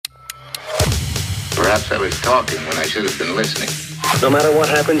Perhaps I was talking when I should have been listening. No matter what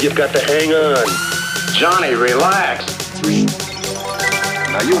happens, you've got to hang on. Johnny, relax.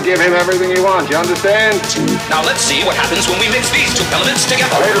 Now you give him everything he wants, you understand? Now let's see what happens when we mix these two elements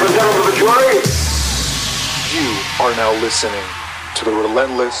together. Ladies and gentlemen of the jury. You are now listening to the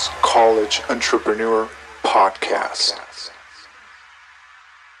Relentless College Entrepreneur Podcast.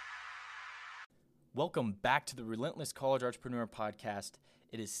 Welcome back to the Relentless College Entrepreneur Podcast.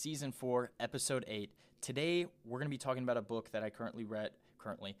 It is Season 4, Episode 8. Today, we're going to be talking about a book that I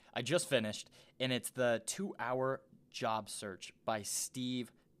I just finished, and it's The 2-Hour Job Search by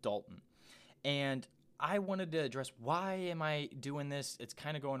Steve Dalton. And I wanted to address, why am I doing this? It's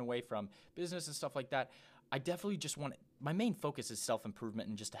kind of going away from business and stuff like that. I definitely just want, my main focus is self-improvement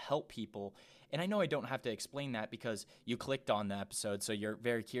and just to help people. And I know I don't have to explain that because you clicked on the episode, so you're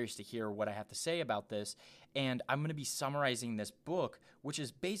very curious to hear what I have to say about this. And I'm going to be summarizing this book, which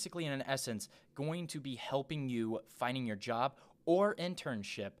is basically, in essence, going to be helping you finding your job or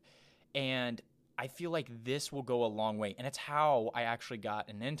internship. And I feel like this will go a long way. And it's how I actually got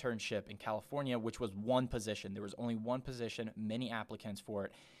an internship in California, which was one position. There was only one position, many applicants for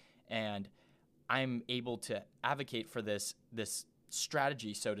it. And I'm able to advocate for this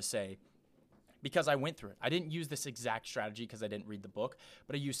strategy, so to say, because I went through it. I didn't use this exact strategy because I didn't read the book,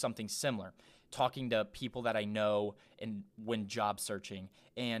 but I used something similar, talking to people that I know and when job searching.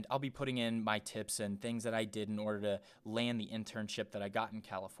 And I'll be putting in my tips and things that I did in order to land the internship that I got in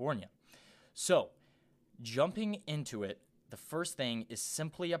California. So, jumping into it, the first thing is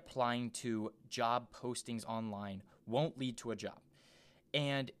simply applying to job postings online won't lead to a job.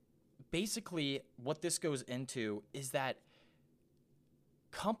 And basically, what this goes into is that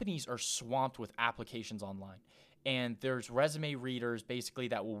companies are swamped with applications online. And there's resume readers, basically,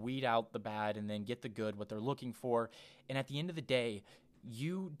 that will weed out the bad and then get the good, what they're looking for. And at the end of the day,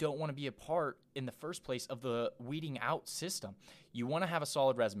 you don't want to be a part, in the first place, of the weeding out system. You want to have a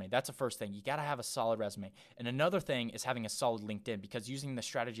solid resume. That's the first thing. You got to have a solid resume. And another thing is having a solid LinkedIn, because using the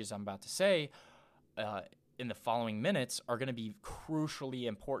strategies I'm about to say in the following minutes are going to be crucially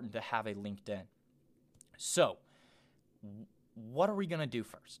important to have a LinkedIn. So, what are we going to do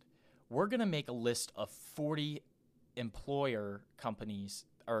first? We're going to make a list of 40 companies,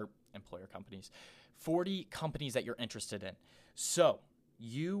 40 companies that you're interested in. So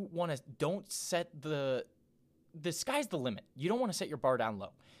you want to, don't set the sky's the limit. You don't want to set your bar down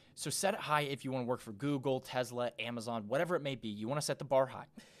low. So set it high if you want to work for Google, Tesla, Amazon, whatever it may be. You want to set the bar high.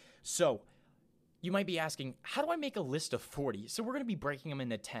 So you might be asking, how do I make a list of 40? So we're going to be breaking them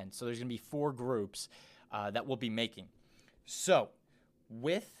into 10. So there's going to be 4 groups that we'll be making. So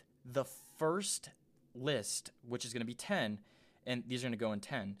with the first list, which is going to be 10, and these are going to go in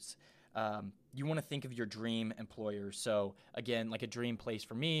 10s, you want to think of your dream employer. So again, like a dream place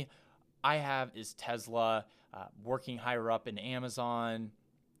for me, is Tesla, working higher up in Amazon,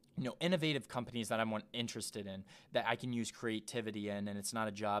 innovative companies that I'm interested in, that I can use creativity in, and it's not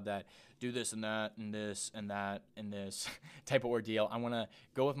a job that do this and that and this and that and this type of ordeal. I want to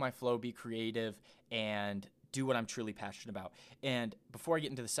go with my flow, be creative, and do what I'm truly passionate about. And before I get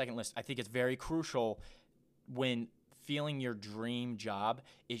into the second list, I think it's very crucial when feeling your dream job,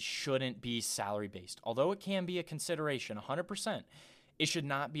 it shouldn't be salary-based. Although it can be a consideration, 100%, it should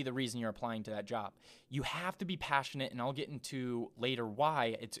not be the reason you're applying to that job. You have to be passionate, and I'll get into later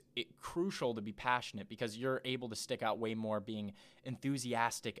why it's crucial to be passionate, because you're able to stick out way more being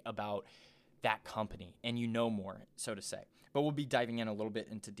enthusiastic about that company, and more, so to say. But we'll be diving in a little bit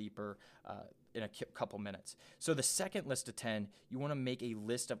into deeper in a couple minutes. So the second list of 10, you want to make a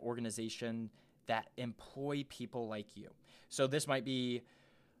list of organizations that employ people like you. So this might be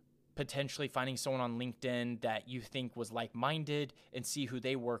potentially finding someone on LinkedIn that you think was like-minded and see who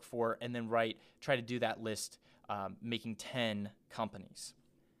they work for, and then try to do that list, making 10 companies.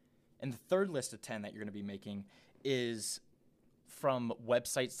 And the third list of 10 that you're going to be making is from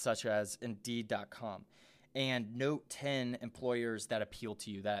websites such as Indeed.com. And note 10 employers that appeal to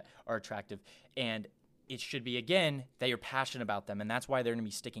you, that are attractive. And it should be, again, that you're passionate about them. And that's why they're going to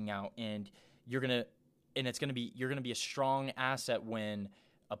be sticking out. And you're going to be a strong asset when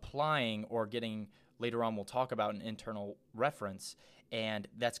applying or getting, later on we'll talk about an internal reference. And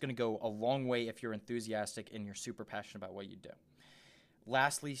that's going to go a long way if you're enthusiastic and you're super passionate about what you do.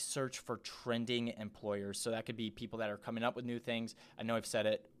 Lastly, search for trending employers. So that could be people that are coming up with new things. I know I've said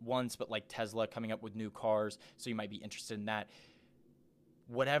it once, but like Tesla coming up with new cars. So you might be interested in that.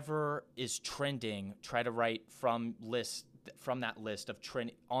 Whatever is trending, try to write from that list of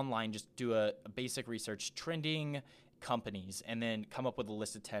trend online. Just do a basic research, trending companies, and then come up with a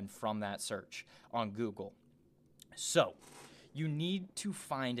list of 10 from that search on Google. So you need to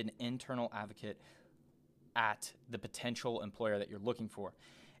find an internal advocate at the potential employer that you're looking for.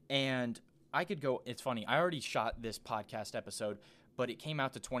 And I could go, it's funny, I already shot this podcast episode, but it came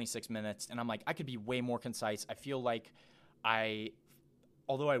out to 26 minutes, and I'm like, I could be way more concise. I feel like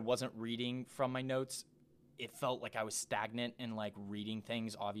although I wasn't reading from my notes, it felt like I was stagnant in like reading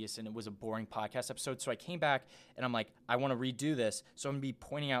things obvious, and it was a boring podcast episode. So I came back and I'm like, I want to redo this. So I'm going to be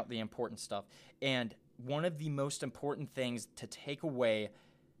pointing out the important stuff. And one of the most important things to take away,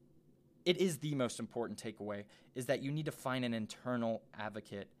 it is the most important takeaway, is that you need to find an internal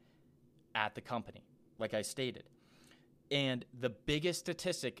advocate at the company, like I stated. And the biggest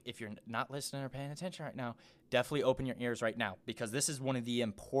statistic, if you're not listening or paying attention right now, definitely open your ears right now, because this is one of the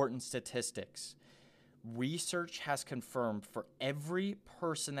important statistics. Research has confirmed for every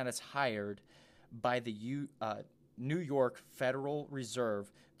person that is hired by the New York Federal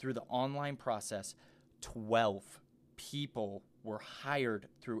Reserve through the online process, 12 people were hired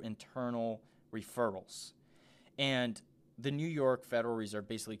through internal referrals. And the New York Federal Reserve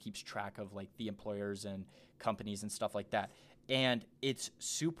basically keeps track of like the employers and companies and stuff like that. And it's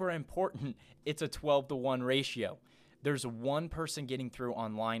super important. It's a 12-to-1 ratio. There's one person getting through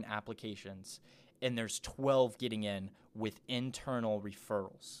online applications, and there's 12 getting in with internal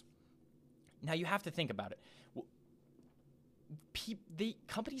referrals. Now you have to think about it. The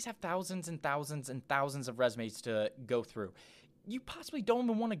companies have thousands and thousands and thousands of resumes to go through. You possibly don't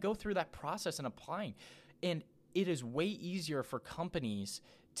even want to go through that process and applying. And it is way easier for companies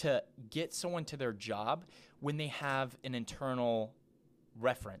to get someone to their job when they have an internal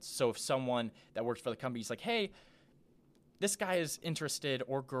reference. So if someone that works for the company is like, hey, this guy is interested,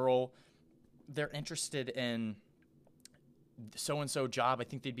 or girl, they're interested in so-and-so job, I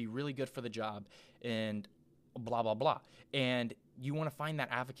think they'd be really good for the job, and blah, blah, blah. And you want to find that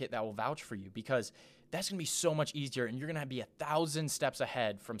advocate that will vouch for you, because that's going to be so much easier, and you're going to be 1,000 steps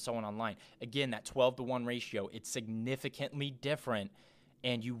ahead from someone online. Again, that 12-to-1 ratio, it's significantly different,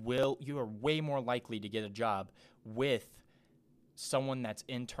 and you are way more likely to get a job with someone that's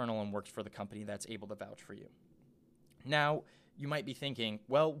internal and works for the company that's able to vouch for you. Now, you might be thinking,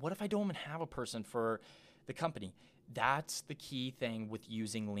 well, what if I don't even have a person for the company? That's the key thing with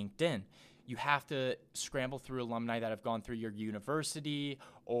using LinkedIn. You have to scramble through alumni that have gone through your university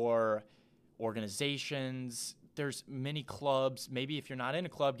or organizations. There's many clubs. Maybe if you're not in a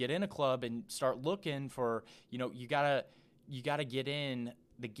club, get in a club and start looking for, you gotta get in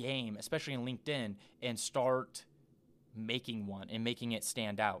the game, especially in LinkedIn, and start making one and making it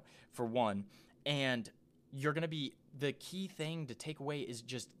stand out for one. And you're going to be, the key thing to take away is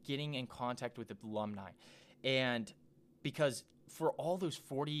just getting in contact with the alumni. And because for all those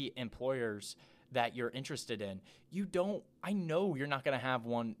 40 employers that you're interested in, I know you're not going to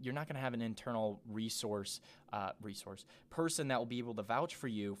have an internal resource person that will be able to vouch for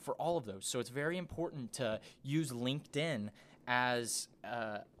you for all of those. So it's very important to use LinkedIn as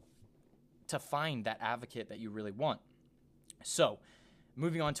to find that advocate that you really want. So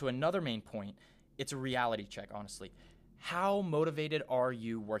moving on to another main point, it's a reality check, honestly. How motivated are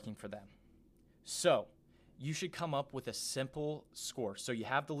you working for them? So you should come up with a simple score. So you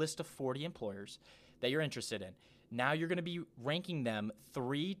have the list of 40 employers that you're interested in. Now you're going to be ranking them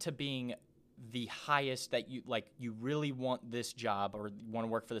 3 to being the highest that you really want this job or want to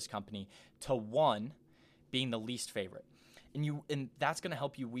work for this company, to 1 being the least favorite. And that's going to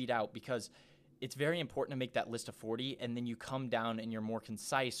help you weed out, because it's very important to make that list of 40, and then you come down and you're more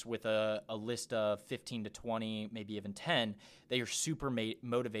concise with a list of 15 to 20, maybe even 10, that you're super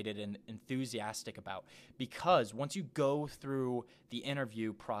motivated and enthusiastic about. Because once you go through the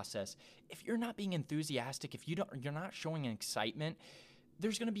interview process, if you're not being enthusiastic, if you're not showing excitement,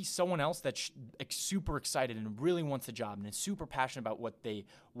 there's going to be someone else that's super excited and really wants the job and is super passionate about what they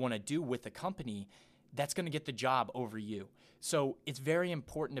want to do with the company, that's going to get the job over you. So it's very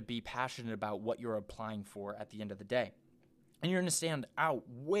important to be passionate about what you're applying for at the end of the day. And you're going to stand out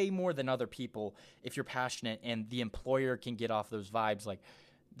way more than other people if you're passionate, and the employer can get off those vibes like,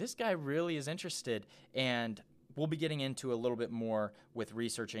 this guy really is interested. And we'll be getting into a little bit more with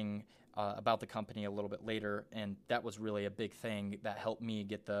researching about the company a little bit later, and that was really a big thing that helped me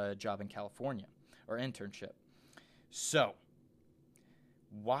get the job in California, or internship. So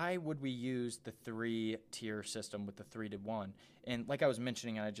why would we use the 3-tier system with the 3-to-1? And like I was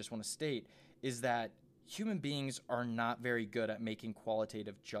mentioning, and I just want to state, is that human beings are not very good at making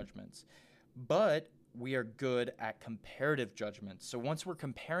qualitative judgments, but we are good at comparative judgments. So once we're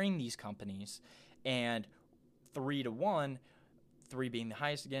comparing these companies, and 3-to-1, 3 being the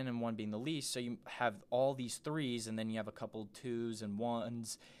highest again and 1 being the least, so you have all these 3s, and then you have a couple 2s and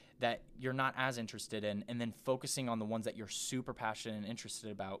 1s that you're not as interested in, and then focusing on the ones that you're super passionate and interested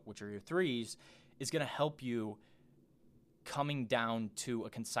about, which are your 3s, is going to help you coming down to a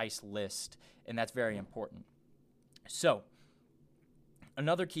concise list, and that's very important. So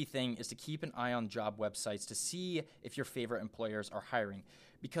another key thing is to keep an eye on job websites to see if your favorite employers are hiring.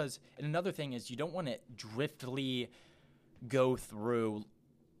 And another thing is you don't want to driftily go through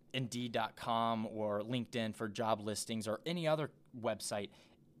Indeed.com or LinkedIn for job listings or any other website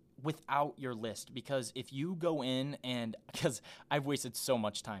without your list, because if you go in because I've wasted so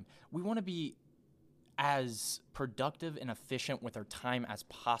much time, we want to be as productive and efficient with our time as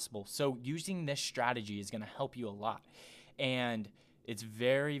possible. So using this strategy is going to help you a lot. And it's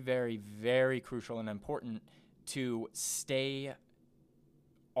very, very, very crucial and important to stay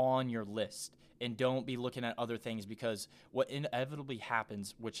on your list and don't be looking at other things, because what inevitably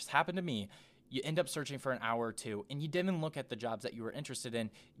happens, which has happened to me, you end up searching for an hour or two and you didn't look at the jobs that you were interested in,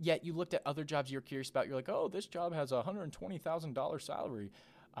 yet you looked at other jobs you're curious about. You're like, oh, this job has a $120,000 salary.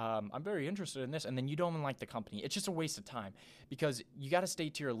 I'm very interested in this. And then you don't even like the company. It's just a waste of time, because you got to stay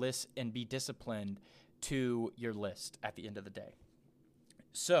to your list and be disciplined to your list at the end of the day.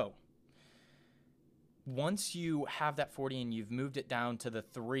 So once you have that 40 and you've moved it down to the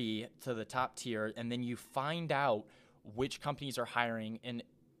 3, to the top tier, and then you find out which companies are hiring, and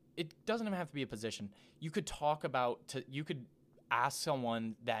it doesn't even have to be a position. You could you could ask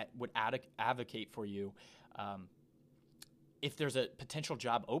someone that would advocate for you if there's a potential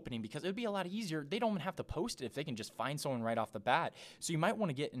job opening, because it would be a lot easier. They don't even have to post it if they can just find someone right off the bat. So you might want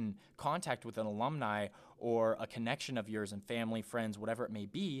to get in contact with an alumni or a connection of yours and family, friends, whatever it may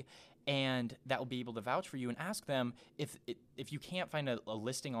be, and that will be able to vouch for you, and ask them if you can't find a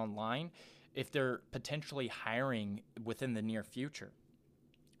listing online, if they're potentially hiring within the near future.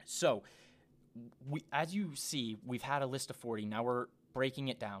 So as you see, we've had a list of 40. Now we're breaking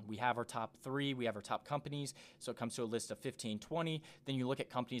it down. We have our top 3, we have our top companies. So it comes to a list of 15, 20. Then you look at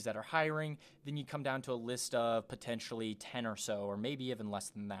companies that are hiring. Then you come down to a list of potentially 10 or so, or maybe even less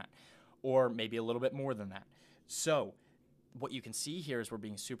than that, or maybe a little bit more than that. So what you can see here is we're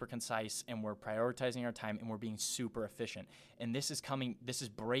being super concise, and we're prioritizing our time, and we're being super efficient. And this is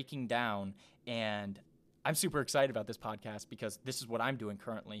breaking down, and I'm super excited about this podcast, because this is what I'm doing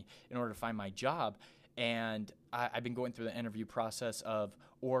currently in order to find my job. And I've been going through the interview process of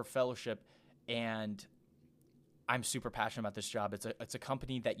Orr Fellowship, and I'm super passionate about this job. It's a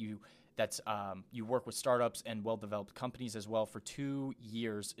company that you work with startups and well-developed companies as well for 2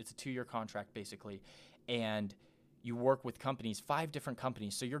 years. It's a 2-year contract basically, and you work with companies, 5 different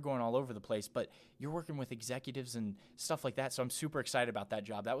companies. So you're going all over the place, but you're working with executives and stuff like that. So I'm super excited about that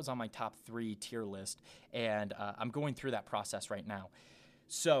job. That was on my top 3 tier list, and I'm going through that process right now.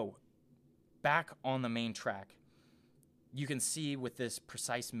 So back on the main track, you can see with this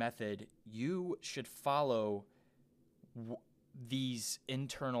precise method, you should follow these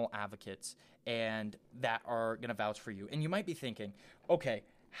internal advocates and that are going to vouch for you. And you might be thinking, okay,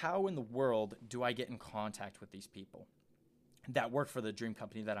 how in the world do I get in contact with these people that work for the dream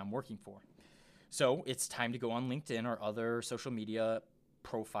company that I'm working for? So it's time to go on LinkedIn or other social media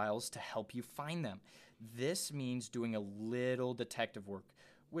profiles to help you find them. This means doing a little detective work,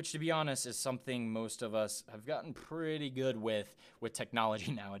 which, to be honest, is something most of us have gotten pretty good with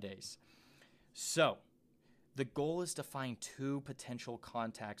technology nowadays. So the goal is to find 2 potential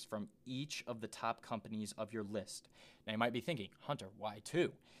contacts from each of the top companies of your list. Now, you might be thinking, Hunter, why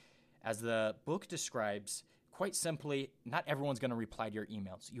 2? As the book describes, quite simply, not everyone's going to reply to your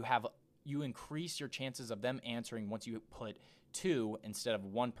emails. You increase your chances of them answering once you put 2 instead of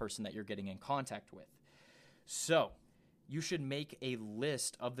 1 person that you're getting in contact with. So you should make a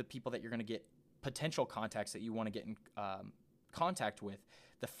list of the people that you're going to get, potential contacts that you want to get in contact with.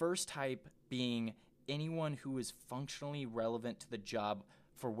 The first type being anyone who is functionally relevant to the job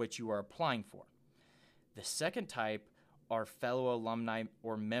for which you are applying for. The second type are fellow alumni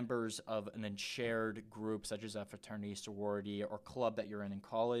or members of an shared group, such as a fraternity, sorority, or club that you're in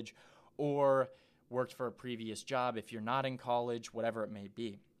college, or worked for a previous job if you're not in college, whatever it may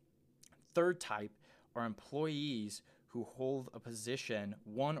be. Third type are employees who hold a position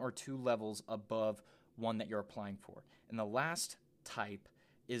 1 or 2 levels above one that you're applying for. And the last type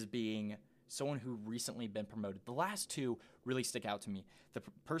is being someone who recently been promoted. The last 2 really stick out to me. The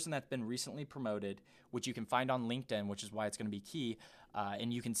person that's been recently promoted, which you can find on LinkedIn, which is why it's going to be key,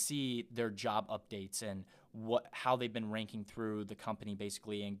 and you can see their job updates and how they've been ranking through the company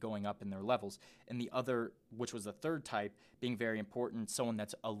basically and going up in their levels. And the other, which was the third type, being very important, someone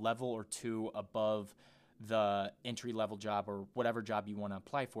that's a level or 2 above the entry-level job or whatever job you want to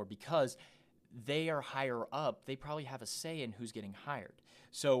apply for, because they are higher up. They probably have a say in who's getting hired.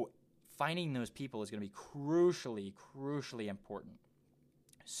 So finding those people is going to be crucially important.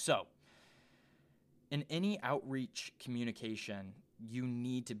 So In any outreach communication, you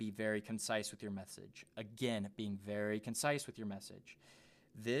need to be very concise with your message. Again, being very concise with your message.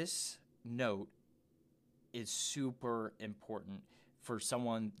 This note is super important for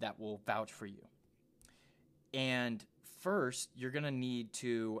someone that will vouch for you. And first, you're going to need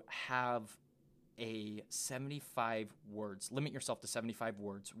to have a 75 words. Limit yourself to 75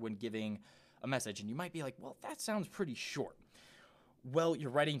 words when giving a message. And you might be like, well, that sounds pretty short. Well, you're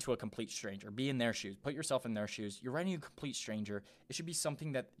writing to a complete stranger. Be in their shoes. Put yourself in their shoes. You're writing to a complete stranger. It should be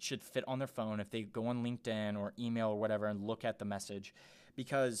something that should fit on their phone if they go on LinkedIn or email or whatever and look at the message,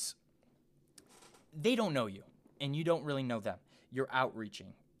 because they don't know you and you don't really know them. You're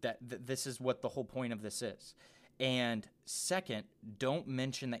outreaching. This is what the whole point of this is. And second, don't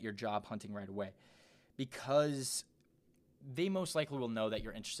mention that you're job hunting right away, because they most likely will know that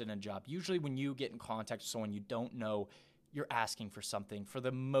you're interested in a job. Usually when you get in contact with someone you don't know, you're asking for something for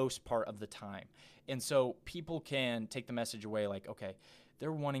the most part of the time. And so people can take the message away like, okay,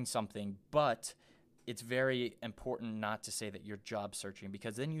 they're wanting something, but it's very important not to say that you're job searching,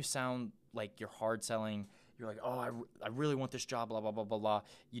 because then you sound like you're hard selling. You're like, oh, I really want this job, blah, blah, blah, blah, blah.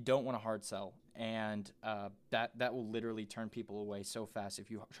 You don't want to hard sell. And that will literally turn people away so fast if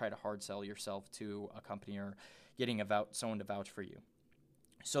you try to hard sell yourself to a company or getting someone to vouch for you.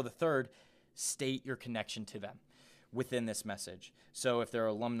 So the third, state your connection to them within this message. So if they're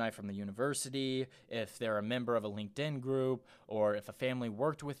alumni from the university, if they're a member of a LinkedIn group, or if a family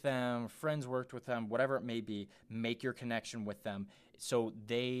worked with them, friends worked with them, whatever it may be, make your connection with them so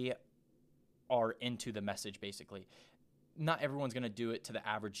they are into the message, basically. Not everyone's going to do it to the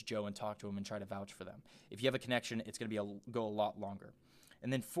average Joe and talk to them and try to vouch for them. If you have a connection, it's going to go a lot longer.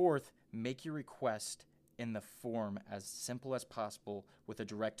 And then fourth, make your request in the form as simple as possible with a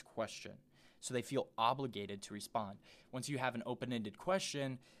direct question, so they feel obligated to respond. Once you have an open-ended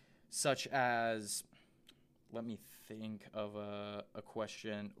question, such as, let me think of a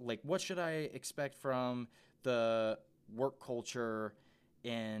question, like, what should I expect from the work culture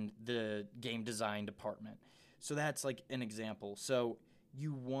in the game design department? So that's like an example. So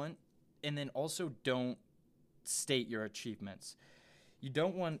you want, and then also don't state your achievements. You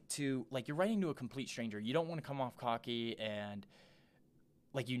don't want to, like, you're writing to a complete stranger. You don't want to come off cocky and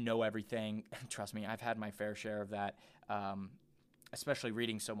like you know everything. Trust me, I've had my fair share of that, especially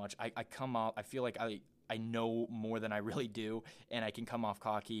reading so much. I come off, I feel like I know more than I really do, and I can come off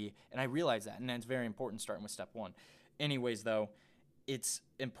cocky, and I realize that, and that's very important starting with step one. Anyways, though, it's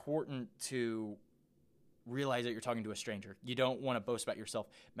important to realize that you're talking to a stranger. You don't want to boast about yourself.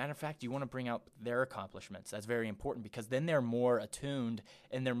 Matter of fact, you want to bring out their accomplishments. That's very important, because then they're more attuned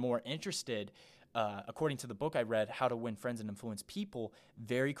and they're more interested. According to the book I read, How to Win Friends and Influence People,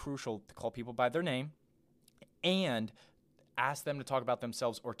 very crucial to call people by their name and ask them to talk about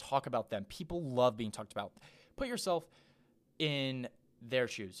themselves or talk about them. People love being talked about. Put yourself in their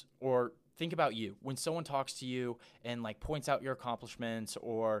shoes, or think about you. When someone talks to you and like points out your accomplishments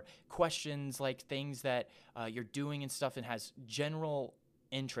or questions like things that you're doing and stuff and has general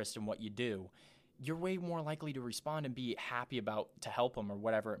interest in what you do, you're way more likely to respond and be happy to help them or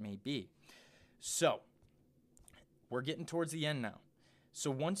whatever it may be. So we're getting towards the end now.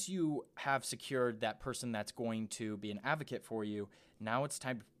 So once you have secured that person that's going to be an advocate for you, now it's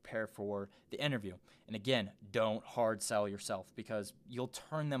time to prepare for the interview. And again, don't hard sell yourself, because you'll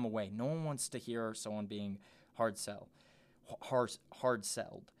turn them away. No one wants to hear someone being hard sold.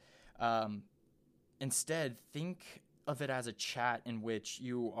 Instead, think of it as a chat in which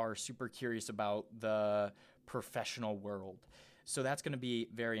you are super curious about the professional world. So that's going to be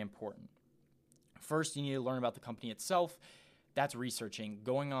very important. First, you need to learn about the company itself. That's researching,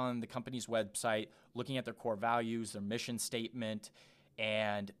 going on the company's website, looking at their core values, their mission statement.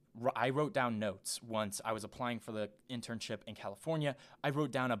 And I wrote down notes once I was applying for the internship in California. I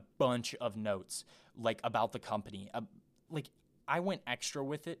wrote down a bunch of notes like about the company. I went extra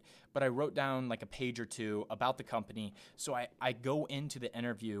with it, but I wrote down like a page or two about the company. So I go into the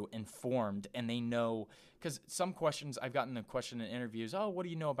interview informed, and they know, because some questions, I've gotten a question in interviews, oh, what do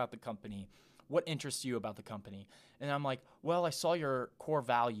you know about the company? What interests you about the company? And I'm like, well, I saw your core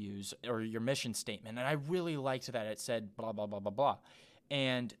values or your mission statement, and I really liked that it said blah, blah, blah, blah, blah.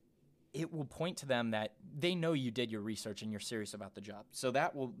 And it will point to them that they know you did your research and you're serious about the job. So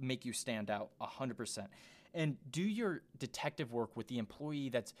that will make you stand out 100%. And do your detective work with the employee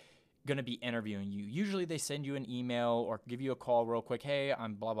that's going to be interviewing you. Usually they send you an email or give you a call real quick. Hey,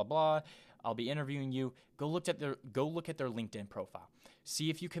 I'm blah, blah, blah. I'll be interviewing you. Go look at their LinkedIn profile.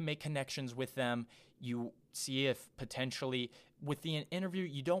 See if you can make connections with them. You see if potentially with the interview,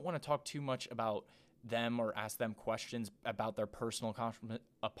 you don't want to talk too much about them or ask them questions about their personal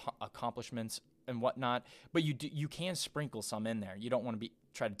accomplishments and whatnot, but you can sprinkle some in there. You don't want to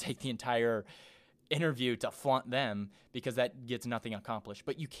try to take the entire interview to flaunt them, because that gets nothing accomplished.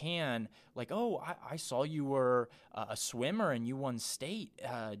 But you can, like, oh, I saw you were a swimmer and you won state.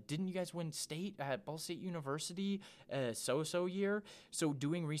 Didn't you guys win state at Ball State University so year? So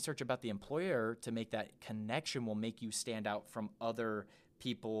doing research about the employer to make that connection will make you stand out from other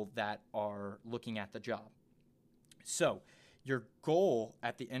people that are looking at the job. So your goal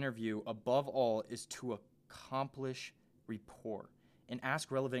at the interview, above all, is to accomplish rapport and ask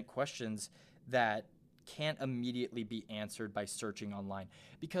relevant questions that can't immediately be answered by searching online.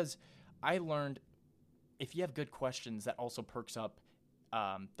 Because I learned, if you have good questions, that also perks up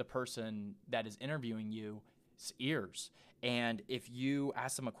the person that is interviewing you's ears. And if you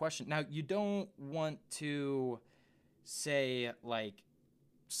ask them a question, now you don't want to say like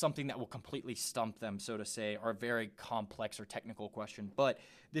something that will completely stump them, so to say, or a very complex or technical question, but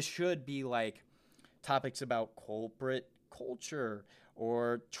this should be like topics about corporate culture,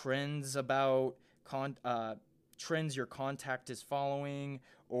 or trends about trends your contact is following,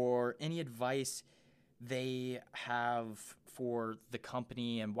 or any advice they have for the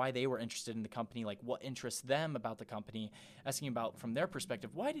company and why they were interested in the company, like what interests them about the company, asking about from their perspective,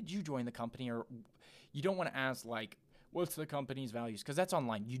 why did you join the company? Or you don't want to ask like, what's the company's values? Because that's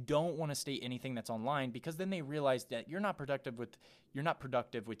online. You don't want to state anything that's online, because then they realize that you're not productive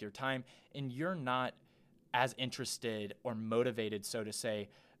with your time, and you're not as interested or motivated, so to say,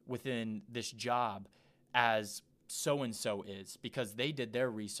 within this job as so-and-so is, because they did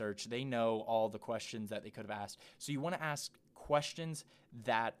their research. They know all the questions that they could have asked. So you want to ask questions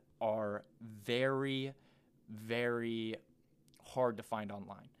that are very, very hard to find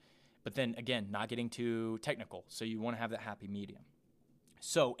online. But then again, not getting too technical. So you want to have that happy medium.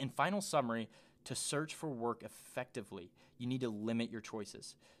 So in final summary, to search for work effectively, you need to limit your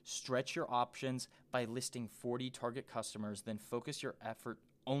choices. Stretch your options by listing 40 target customers, then focus your effort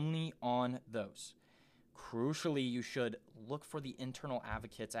only on those. Crucially, you should look for the internal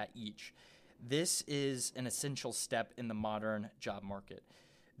advocates at each. This is an essential step in the modern job market.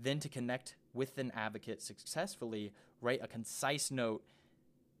 Then to connect with an advocate successfully, write a concise note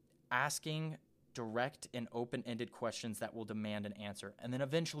asking direct and open-ended questions that will demand an answer, and then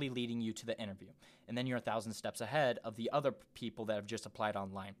eventually leading you to the interview. And then you're 1,000 steps ahead of the other people that have just applied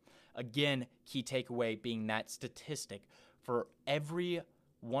online. Again, key takeaway being that statistic, for every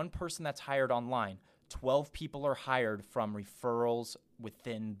one person that's hired online, 12 people are hired from referrals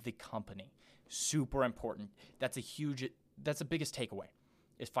within the company. Super important. That's the biggest takeaway,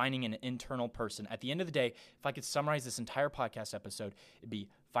 is finding an internal person. At the end of the day, if I could summarize this entire podcast episode, it'd be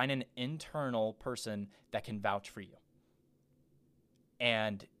find an internal person that can vouch for you.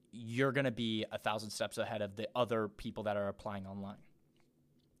 And you're going to be 1,000 steps ahead of the other people that are applying online.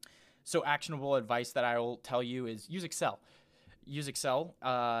 So actionable advice that I will tell you is use Excel. Use Excel,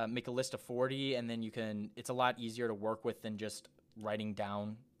 make a list of 40, and then it's a lot easier to work with than just writing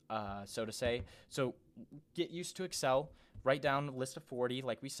down, so to say. So get used to Excel. Write down a list of 40,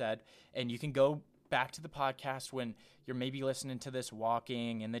 like we said, and you can go back to the podcast when you're maybe listening to this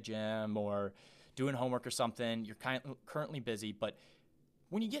walking in the gym or doing homework or something. You're currently busy, but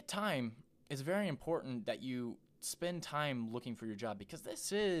when you get time, it's very important that you spend time looking for your job, because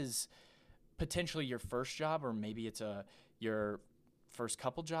this is potentially your first job, or maybe it's your first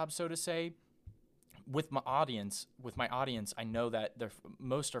couple jobs, so to say. With my audience, I know that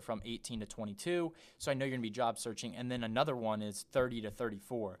most are from 18 to 22, so I know you're going to be job searching, and then another one is 30 to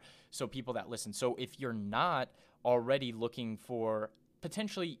 34, so people that listen. So if you're not already looking for,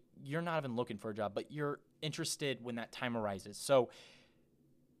 potentially you're not even looking for a job, but you're interested when that time arises. So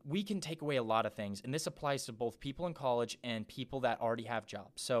we can take away a lot of things, and this applies to both people in college and people that already have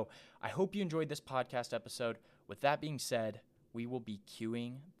jobs. So I hope you enjoyed this podcast episode. With that being said, we will be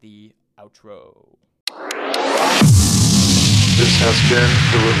cueing the outro. This has been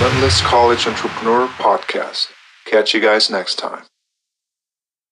the Relentless College Entrepreneur Podcast. Catch you guys next time.